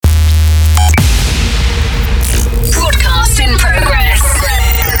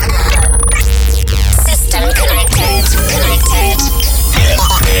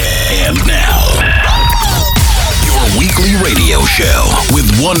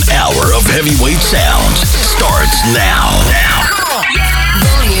1 hour of heavyweight sound starts now.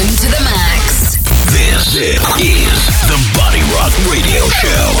 Volume to the max. This is the Bodyrock Radio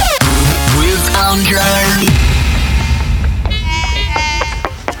Show with Andre.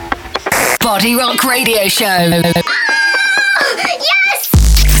 Bodyrock Radio Show. Yes!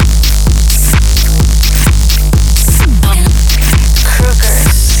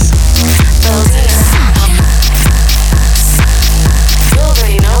 Crookers, Beldina. You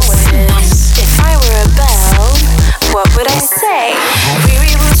already know what it is. If I were a bell, what would I say?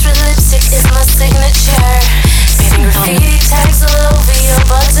 Riri Roots with lipstick is my signature. Painting graffiti tags all over your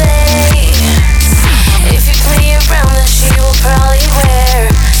body. If you play around, then she will probably wear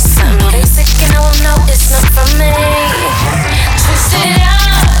something basic, and I will know it's not from me. Twist it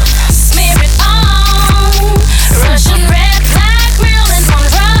up, smear it on. Russian red, black, Marilyn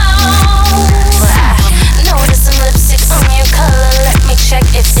Monroe. Notice some lipstick on your color. Let me check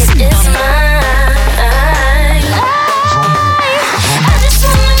if it is mine. I just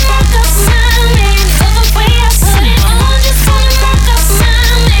wanna mark up my man. Love the way I put it on. Just wanna mark up my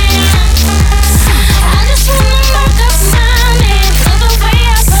man. I just wanna mark up my man. Love the way I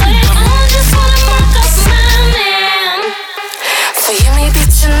put it on. Just wanna mark up my man. For you, maybe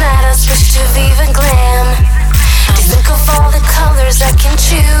tonight I'll switch to Viva Glam. Think of all the colors I can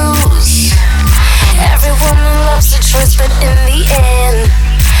choose. Every woman loves a choice, but in the end,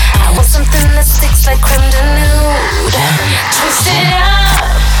 I want something that sticks like creme de nude. Twist it up,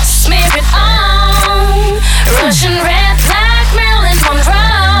 smear it on. Russian red, black, Marilyn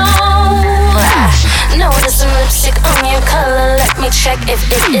Monroe. Notice some lipstick on your color. Let me check if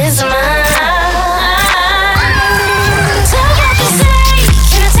it is mine. Tell what to say.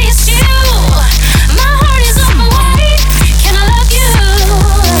 Can I taste you? My heart is on my way. Can I love you?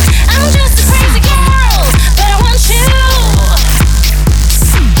 I'm just a crazy girl, but I want you.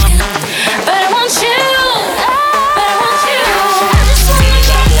 But I want you. But I want you. I just wanna mark up my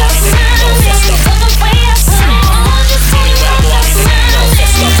man. Love the way I put it on. Just wanna mark up my man. I just wanna mark up my man.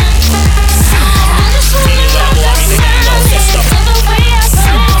 Love the way I put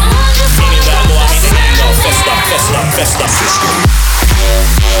it on. Just wanna mark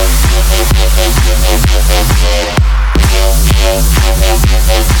up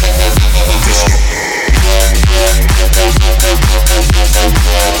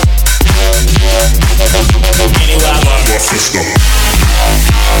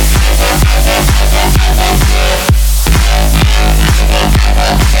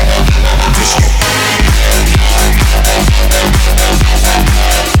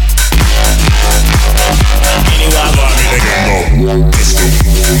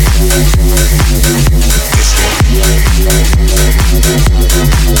man.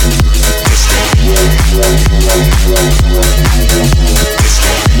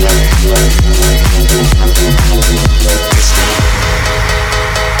 Festa.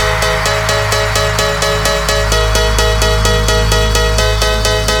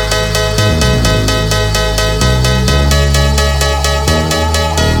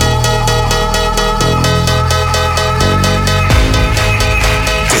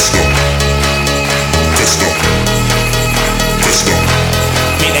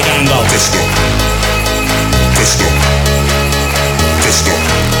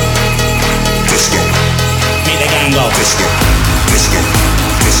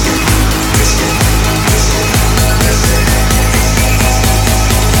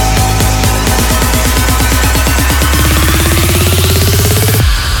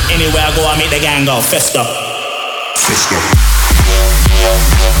 Anywhere I go, I make the gang go festa.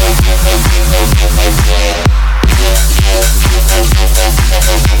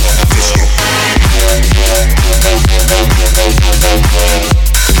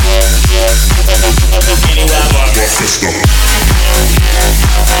 Anywhere I go, festa.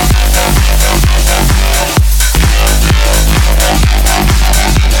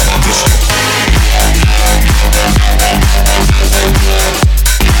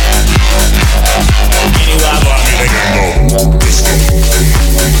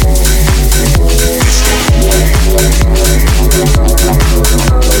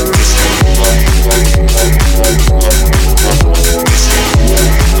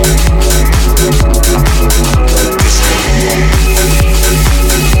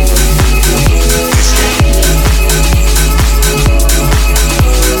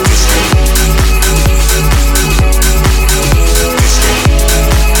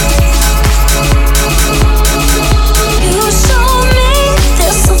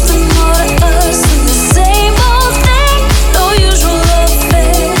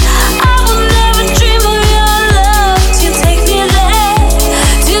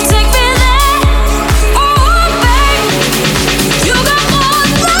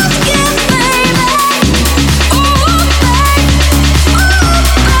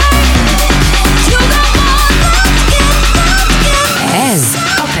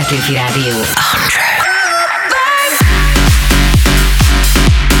 Tufli Radio.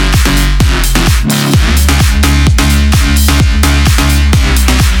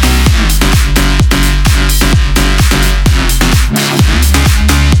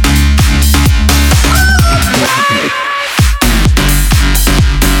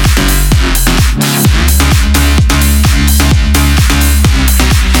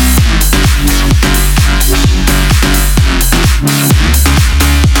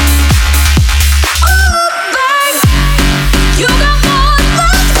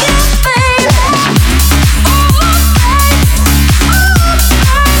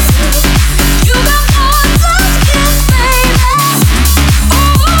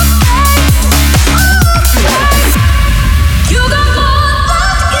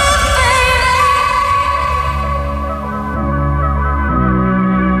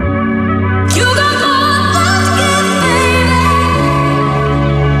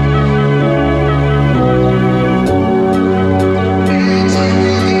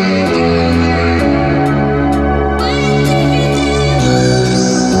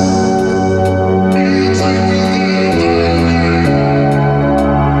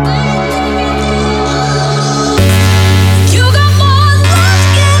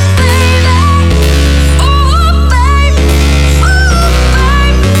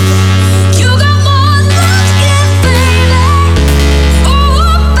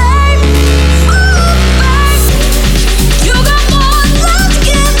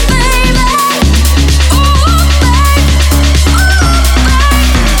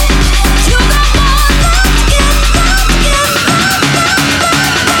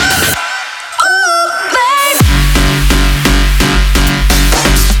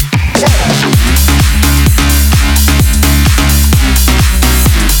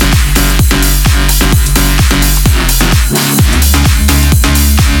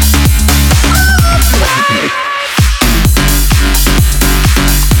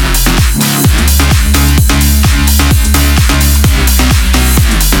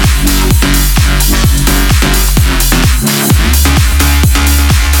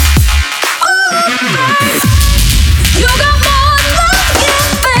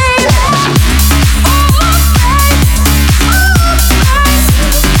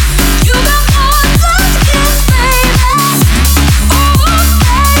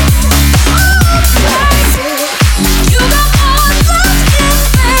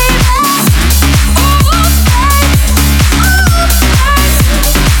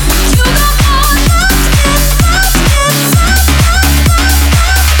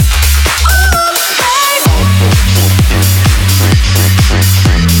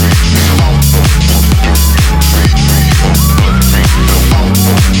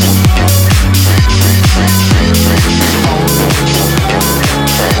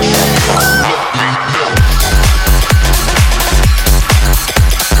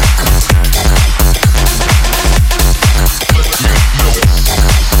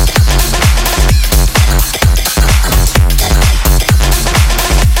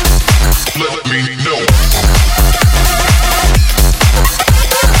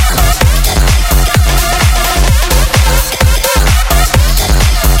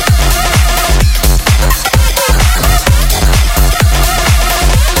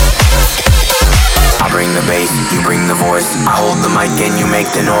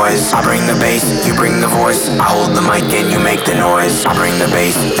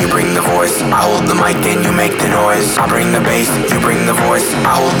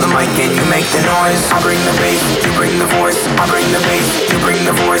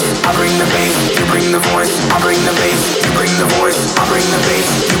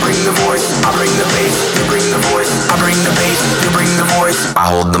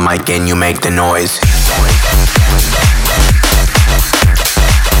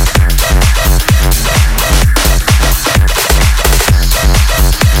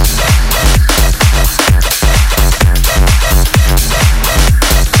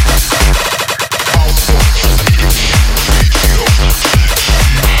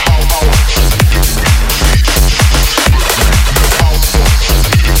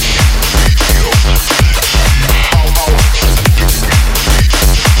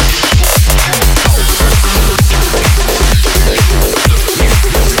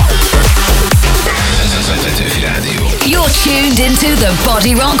 Into the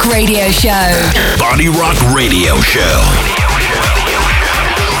Bodyrock Radio Show. Bodyrock Radio Show.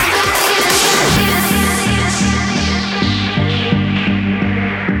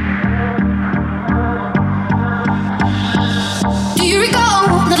 Do you recall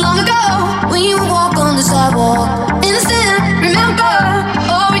not long ago when you walk on the sidewalk? Innocent, remember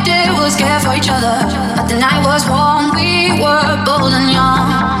all we do?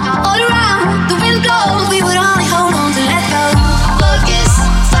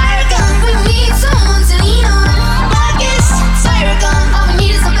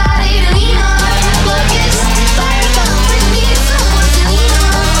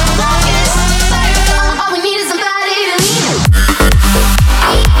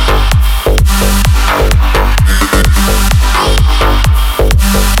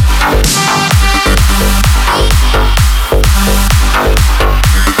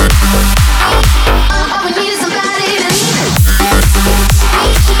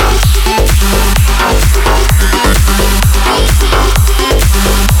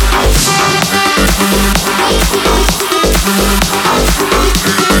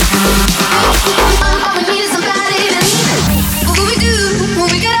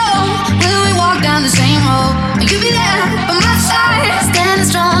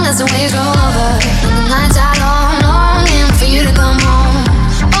 as the waves roll over, and the nights are long, longing for you to come home.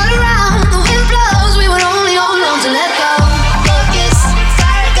 All around, the wind blows, we would only hold on to let go. Focus,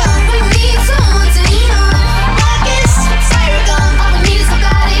 fire gun, we need someone to lean on. Focus, fire gun, all we need is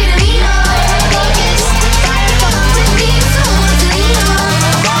somebody to lean on. Focus, fire gun, we need someone to lean on.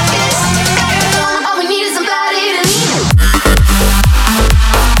 Focus, fire gun, all we need is somebody to lean on.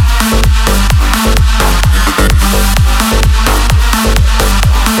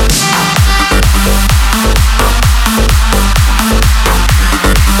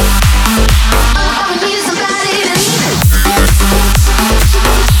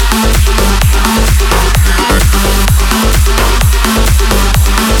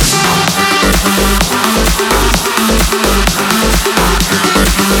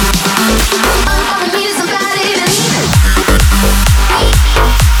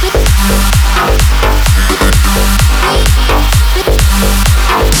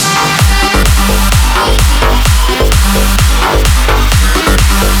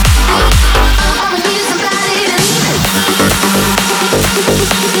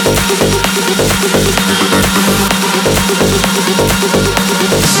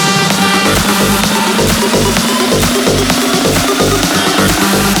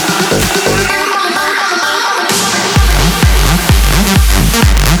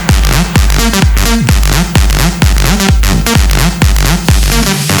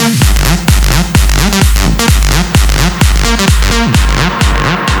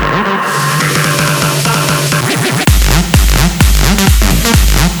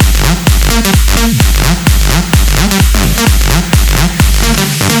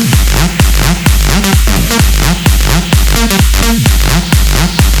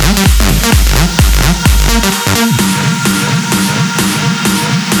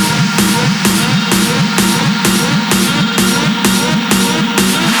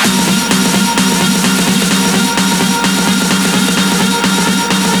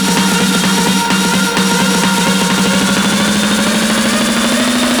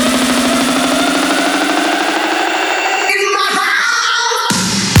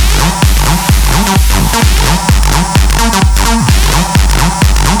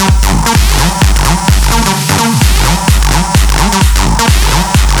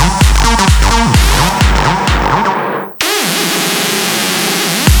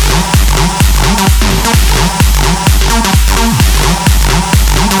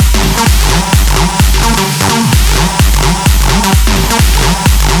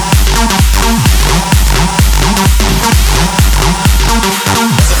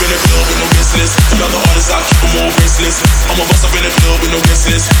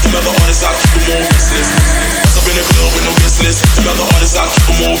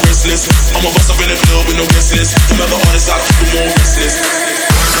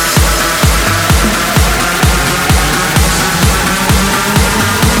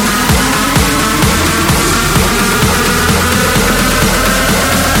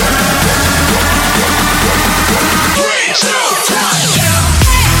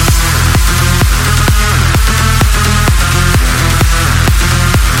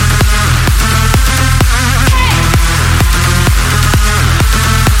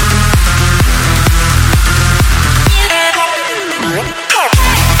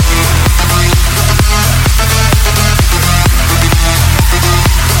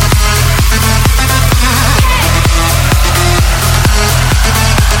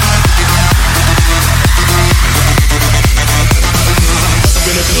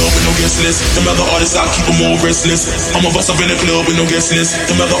 Them other artists, I keep them all restless. I'm a bust up in the club with no guest list.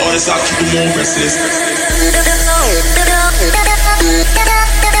 Them other artists, I keep them all restless.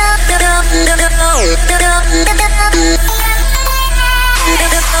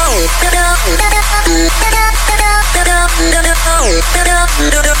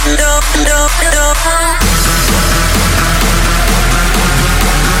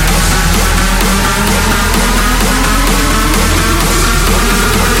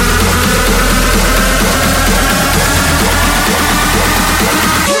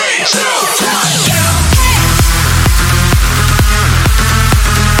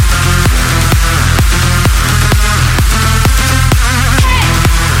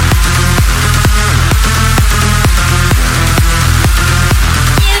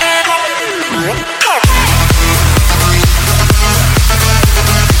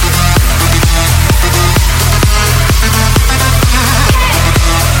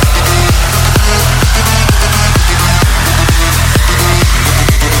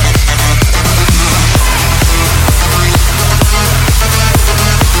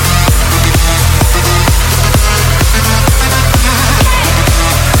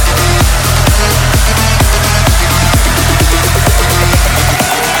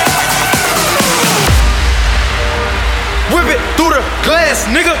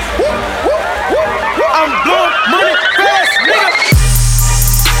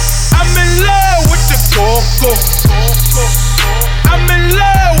 Coco. I'm in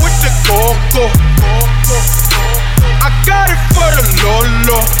love with the Coco. I got it for the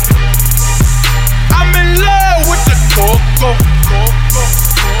Lolo. I'm in love with the Coco.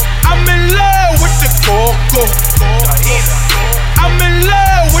 I'm in love with the Coco. I'm in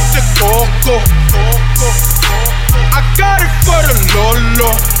love with the Coco. I got it for the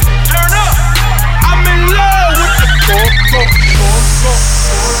Lolo. Turn up. I'm in love with the Coco.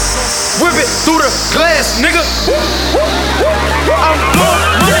 Whip it through the glass, nigga. I'm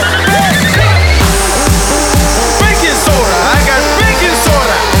blowing money fast, nigga. Baking soda, I got baking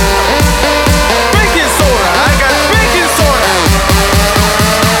soda. Baking soda, I got baking soda.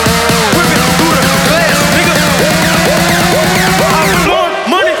 Whip it through the glass, nigga. I'm blowing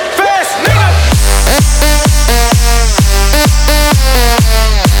money fast, nigga.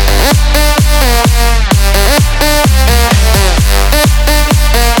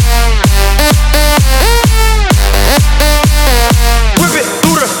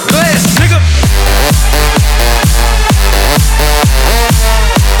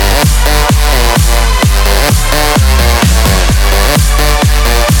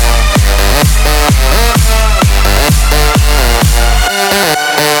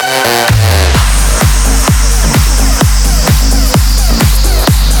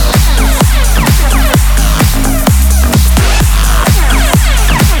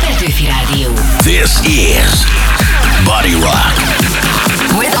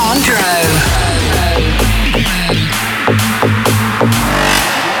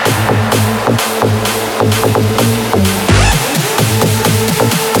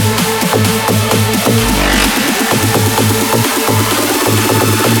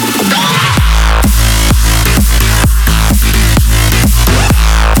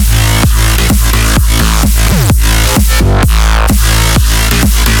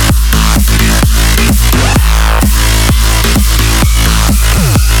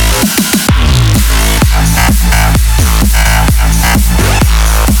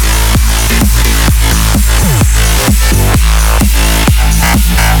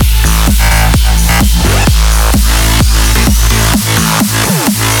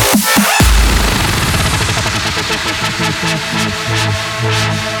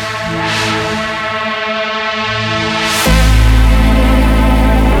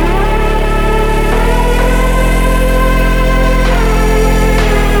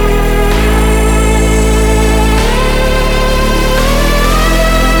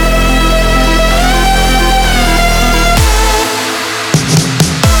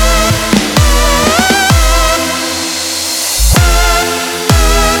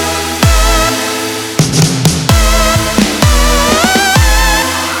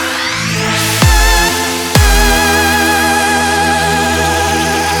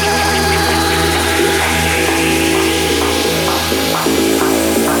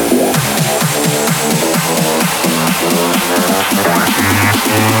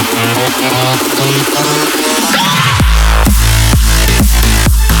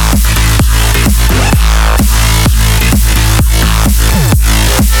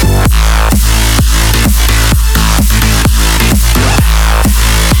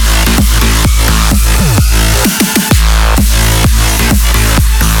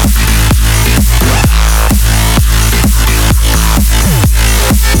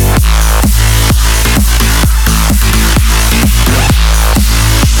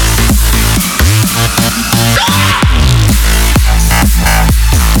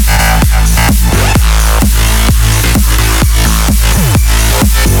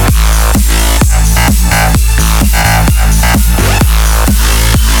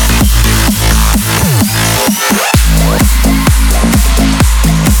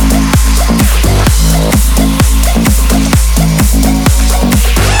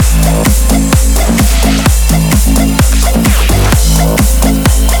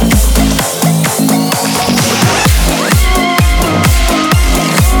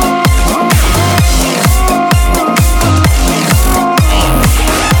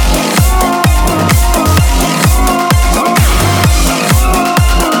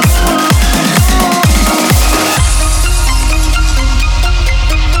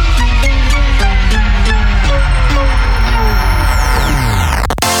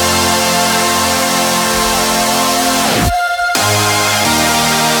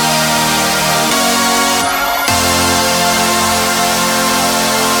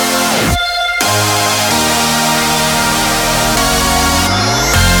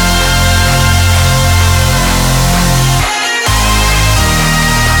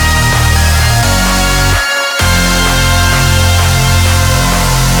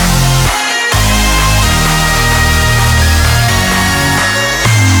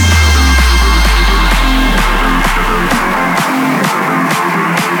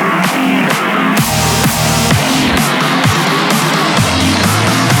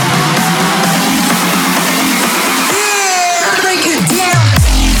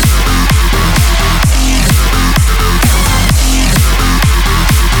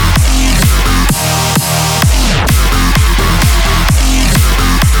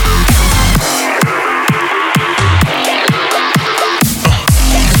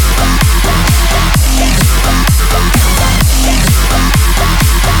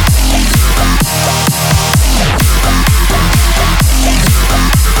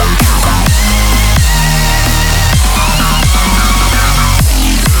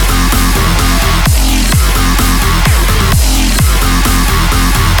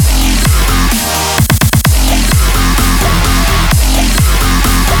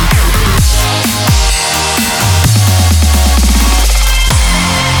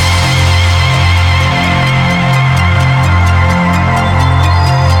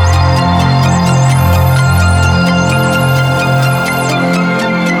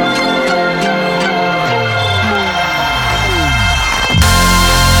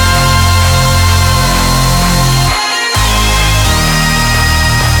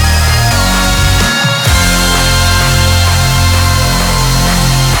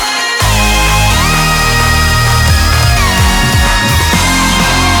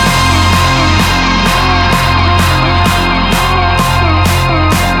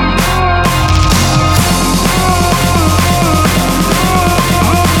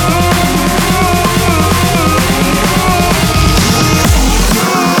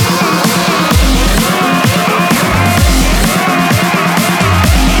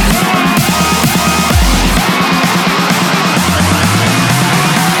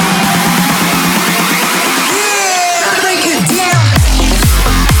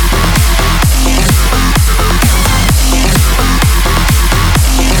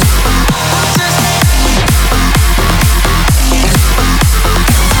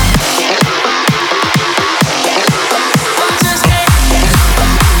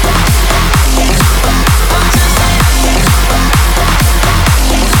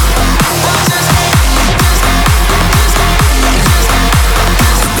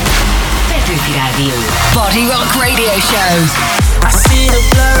 Bodyrock Radio Show. I see the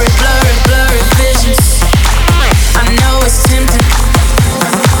blurry visions. I know it's tempting.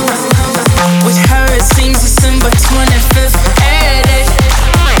 With her it seems December 25th. Every day.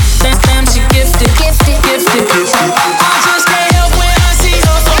 Damn, she gifted. I just can't help when I see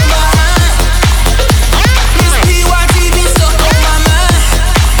her from behind. Miss PYTV stuck on my mind.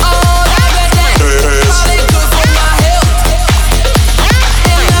 Oh, that probably good for my health.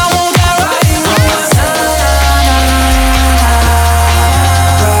 And I want that right in my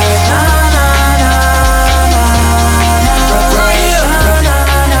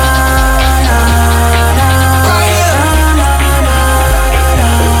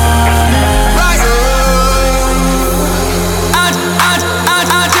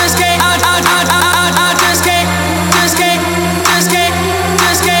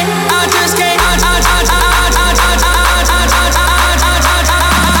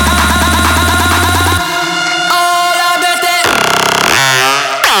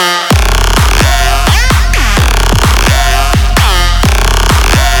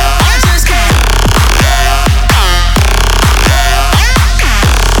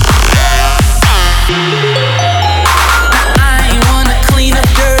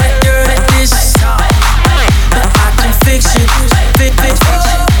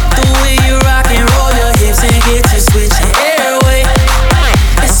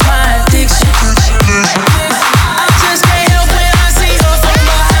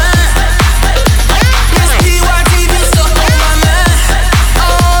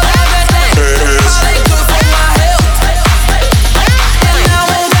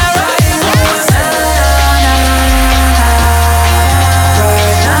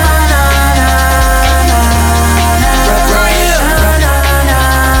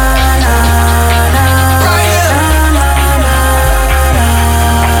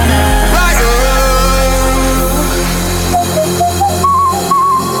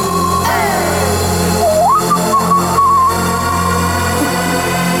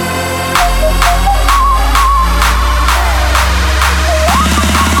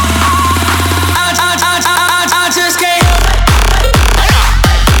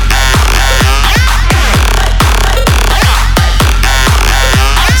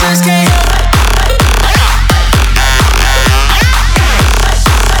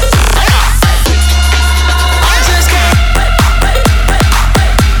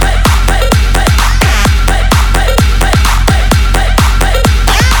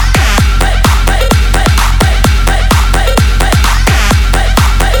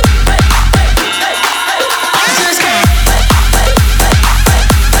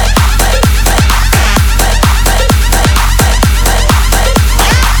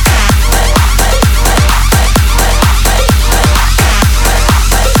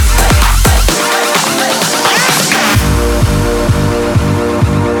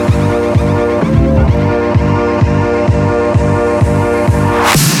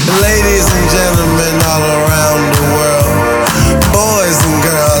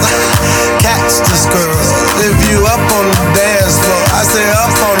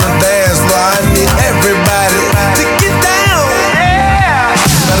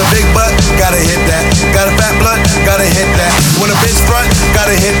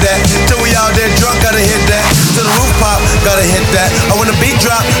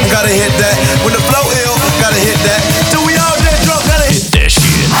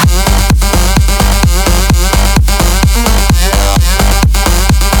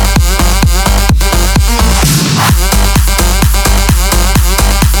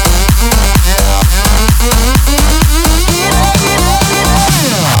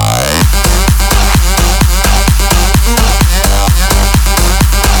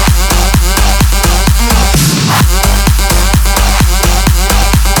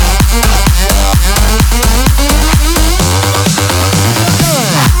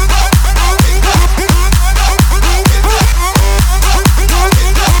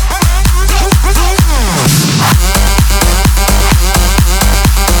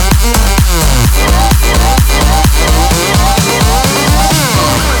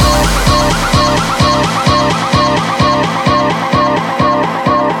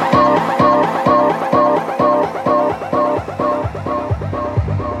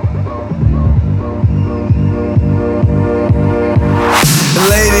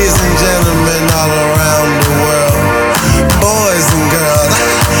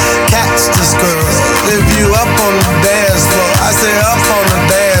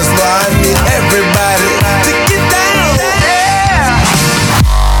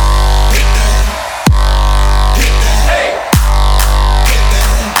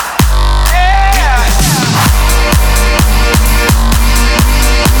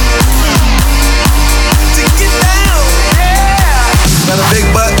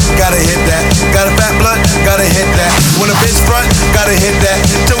that.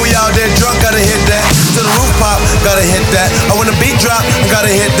 Till we out there drunk, gotta hit that. Till the roof pop, gotta hit that. And when the beat drop,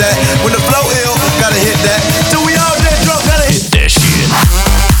 gotta hit that. When the flow ill, gotta hit that. Till we out there drunk, gotta hit that shit.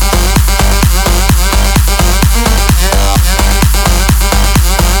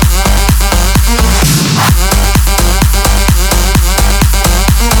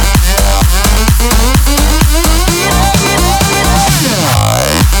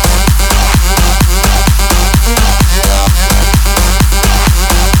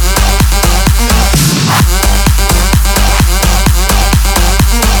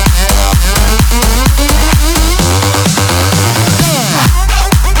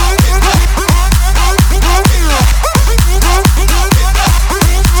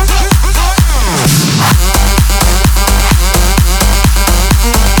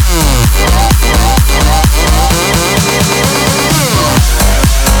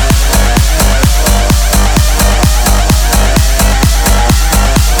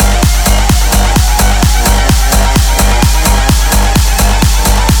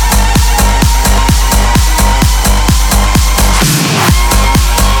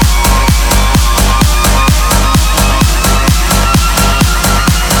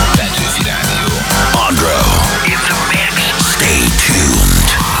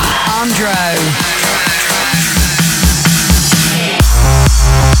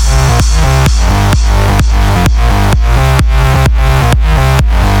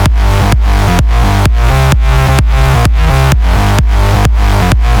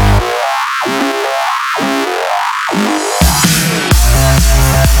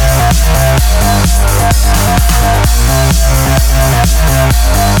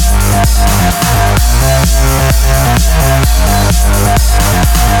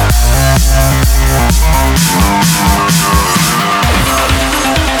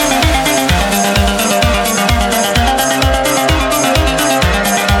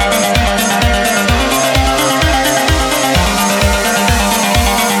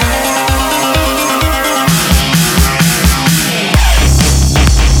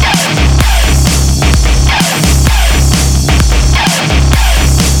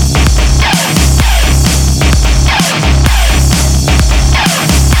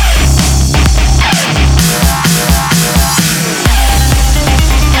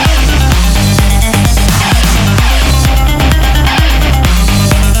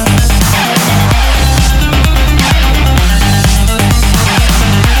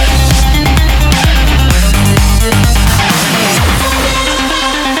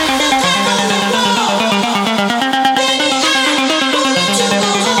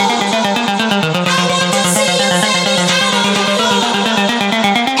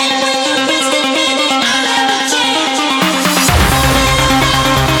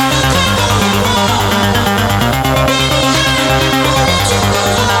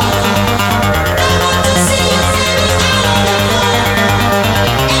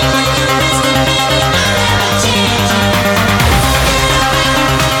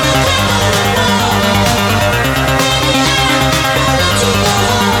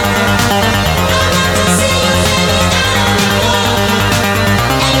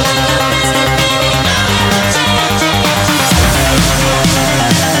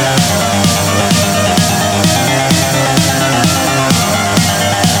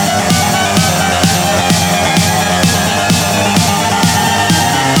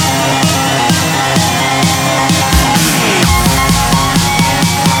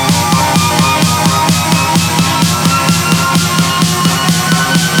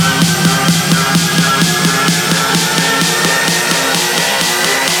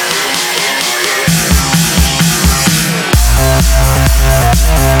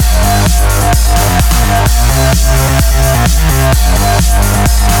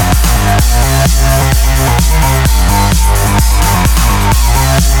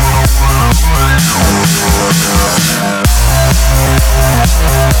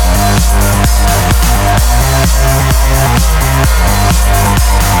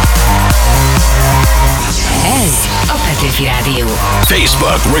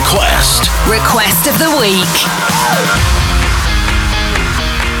 Facebook request. Request of the week.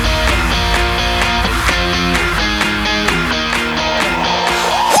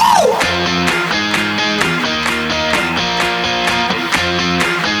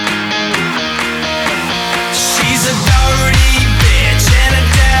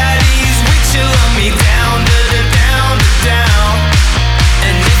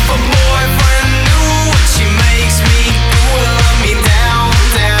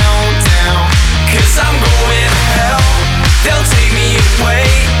 I'm going to hell.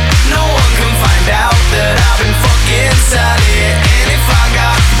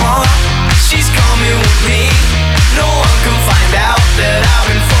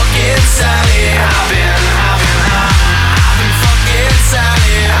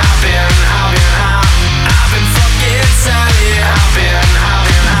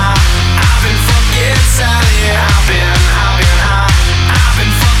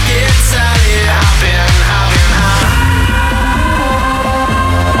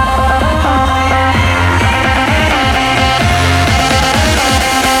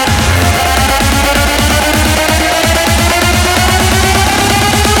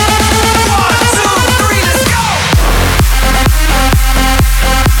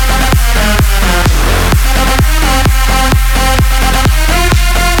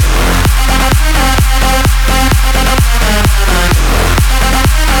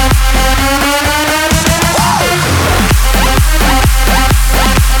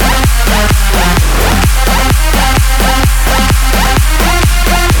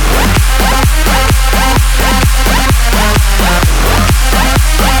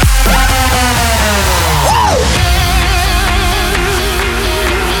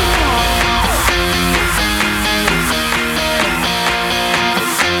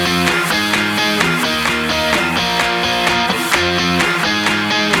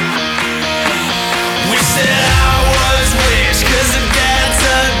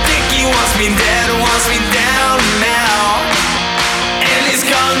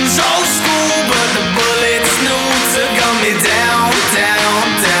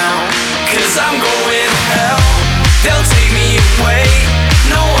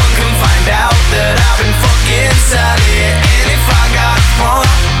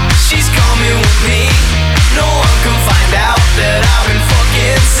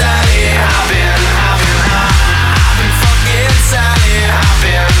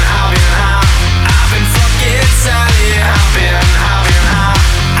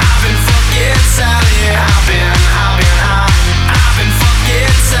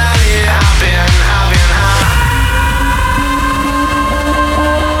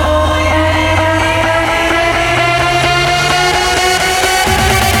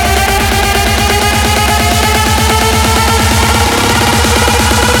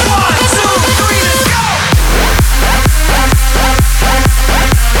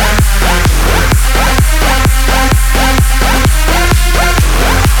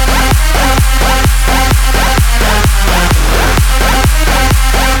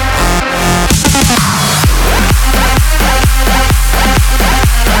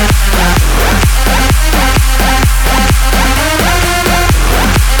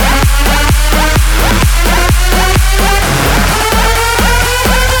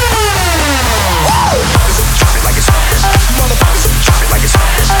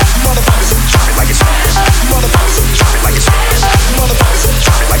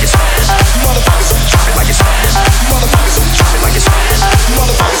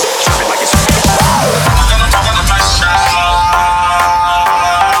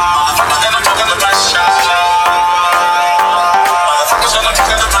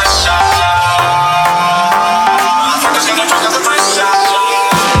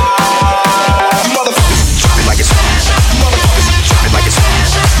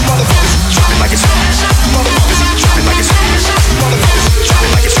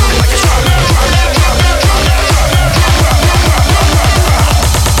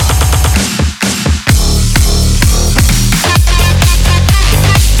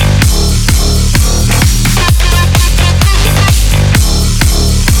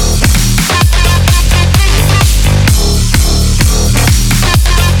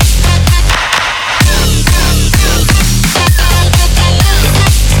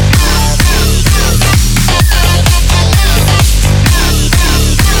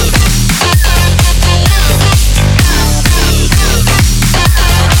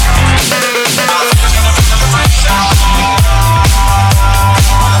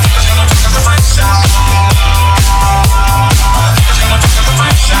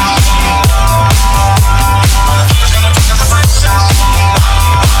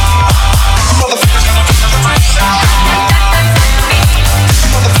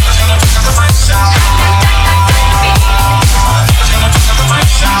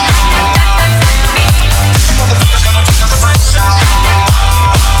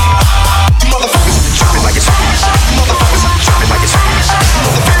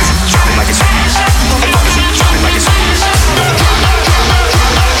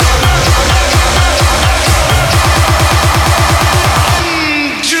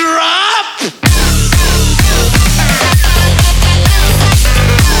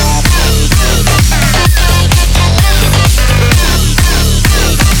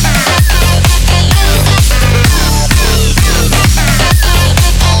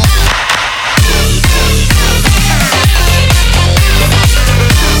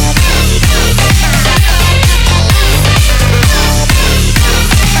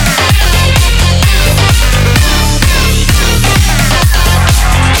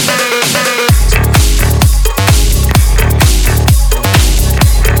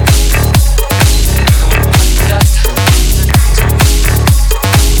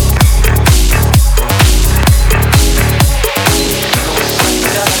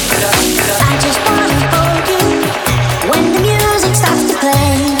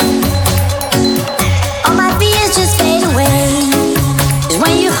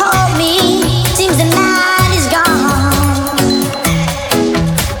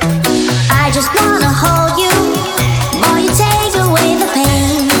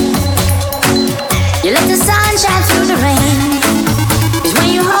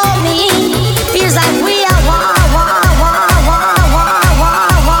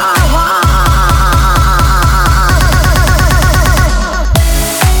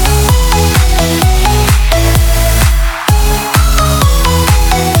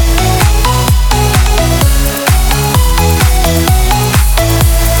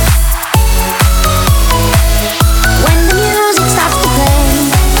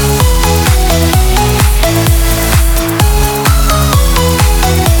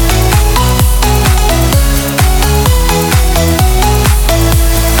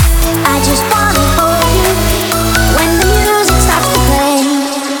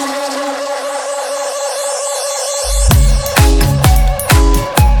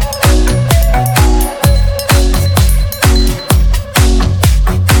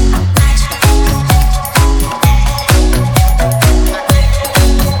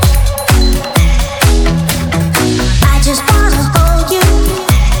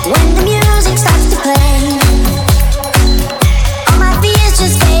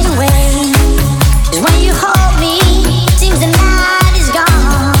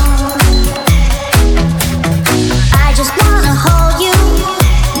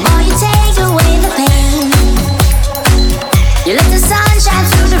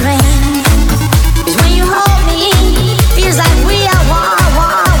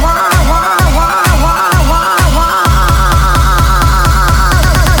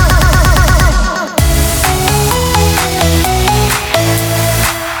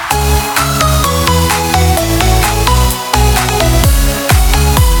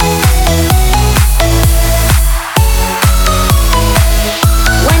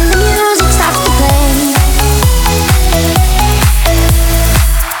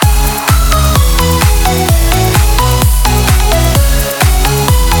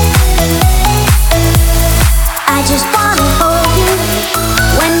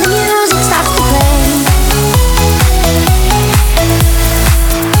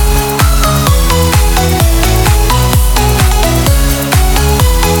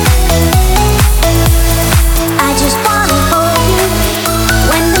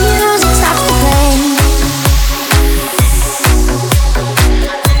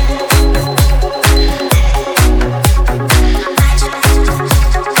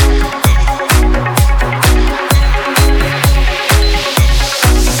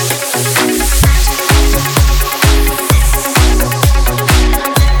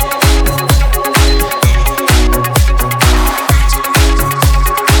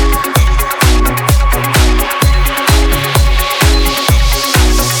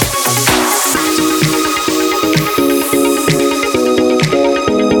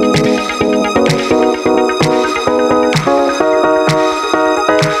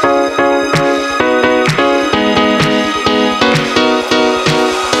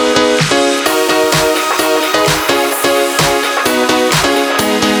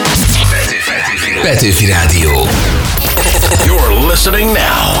 Petőfi Rádió. You're listening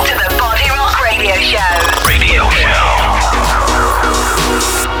now to the Bodyrock Radio Show. Radio Show.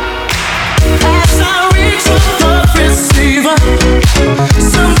 As I reach for the receiver,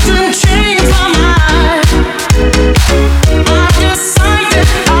 something changed my mind. I decided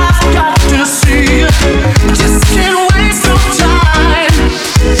I've got to see you. Just can't waste no time.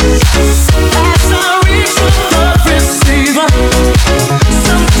 As I reach for the receiver,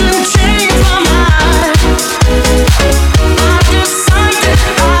 something changed my mind. I decided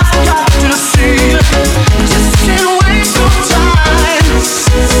I've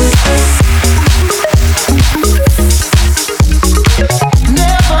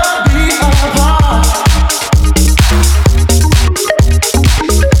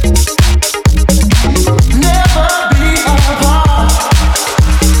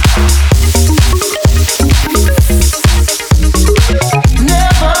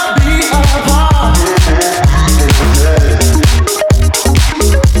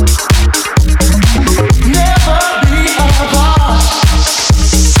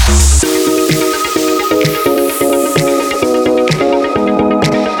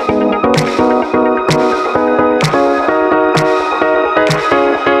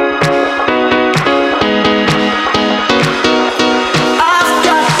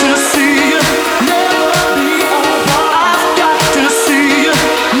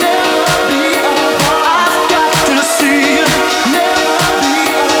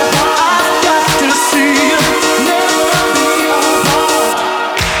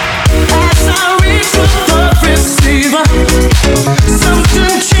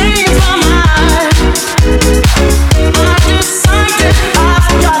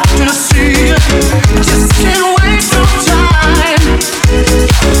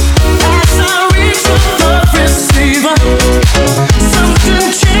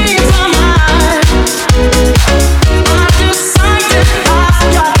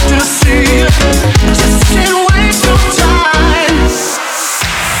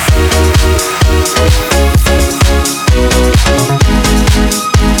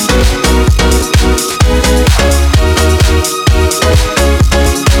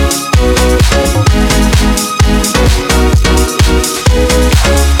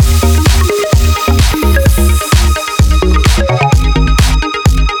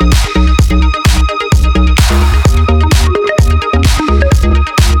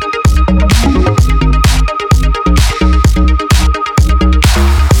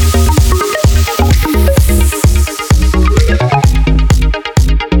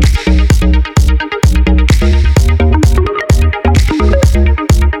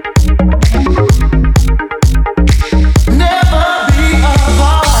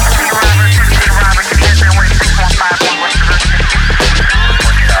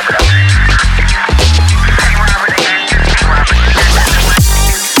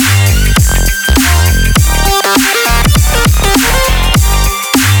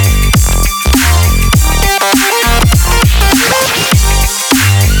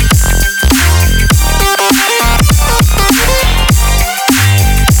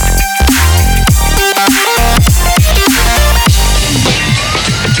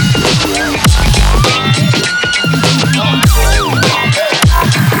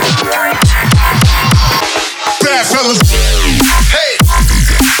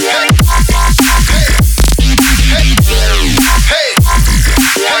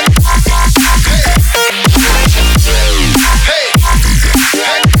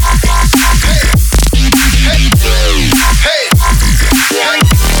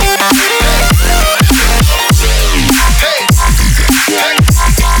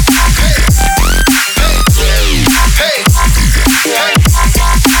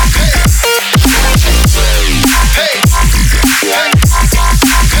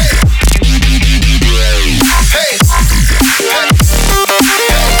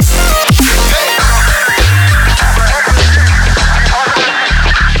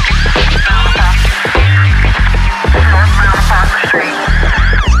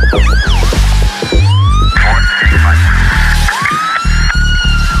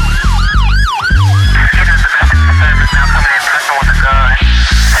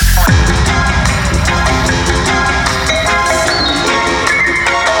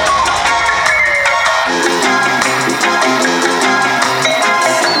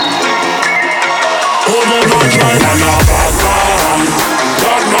them a try. Man a bad man,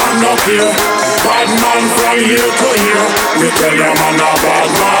 bad man no fear. Bad man from here to here. We tell you man a bad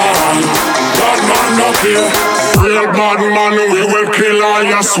man, bad man no fear. Real bad man, we will kill all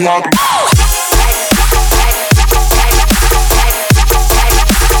your swag.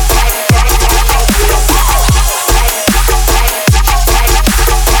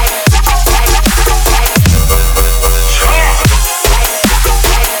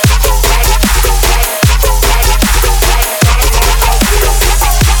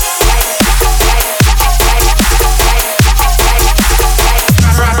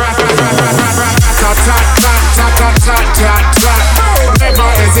 Never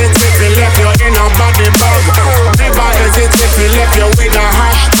hesitate to left you in a body bag. Never hesitate to left you with a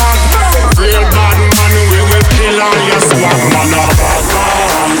hashtag. Real bad man, we will kill all your swag. Man a bad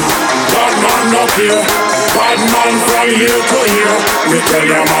man, bad man no fear. Bad man from here to here. We tell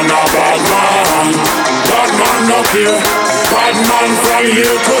you man a bad man, bad man no fear. Bad man from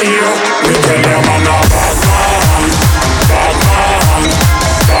here to here. We tell you man a bad man, bad man,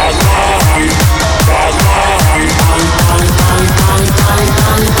 bad man, bad man.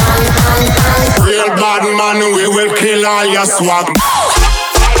 Real bad man, we will kill all your swag.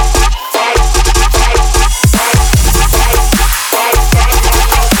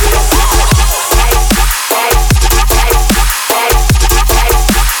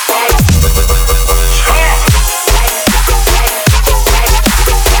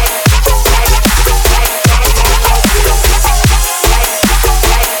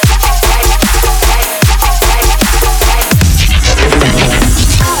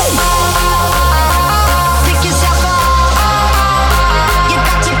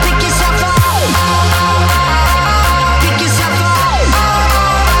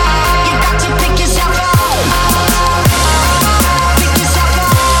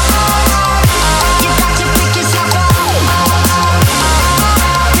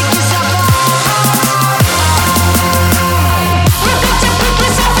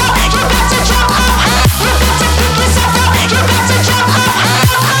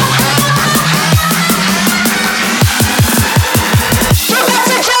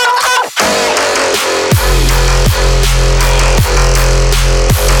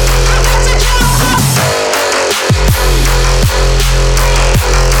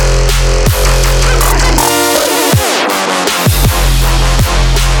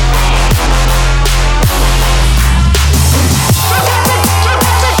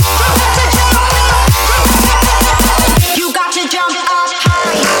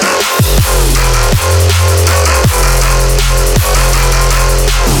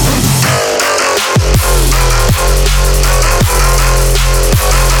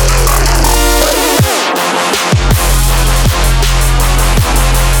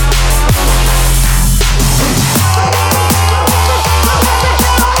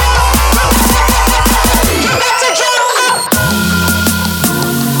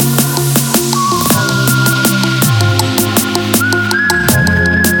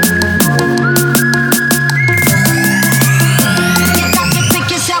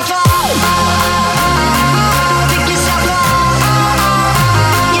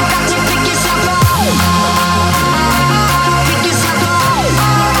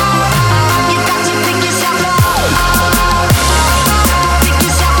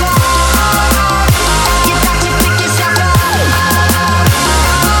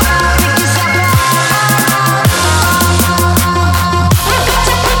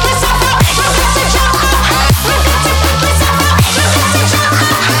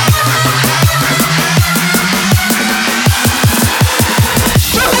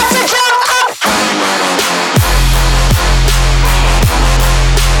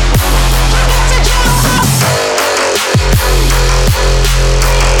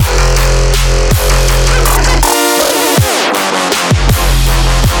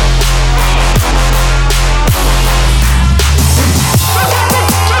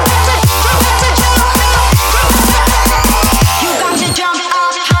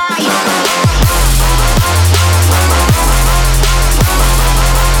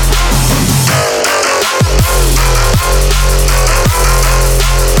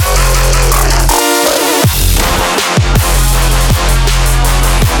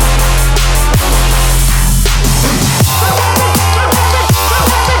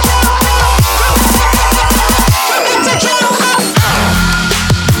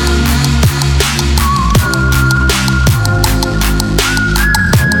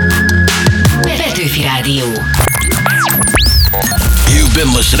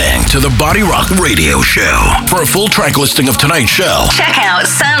 listening to the Bodyrock Radio Show. For a full track listing of tonight's show, Check out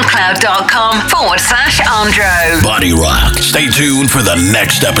soundcloud.com/Andro. Bodyrock. Stay tuned for the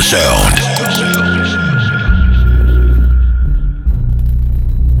next episode.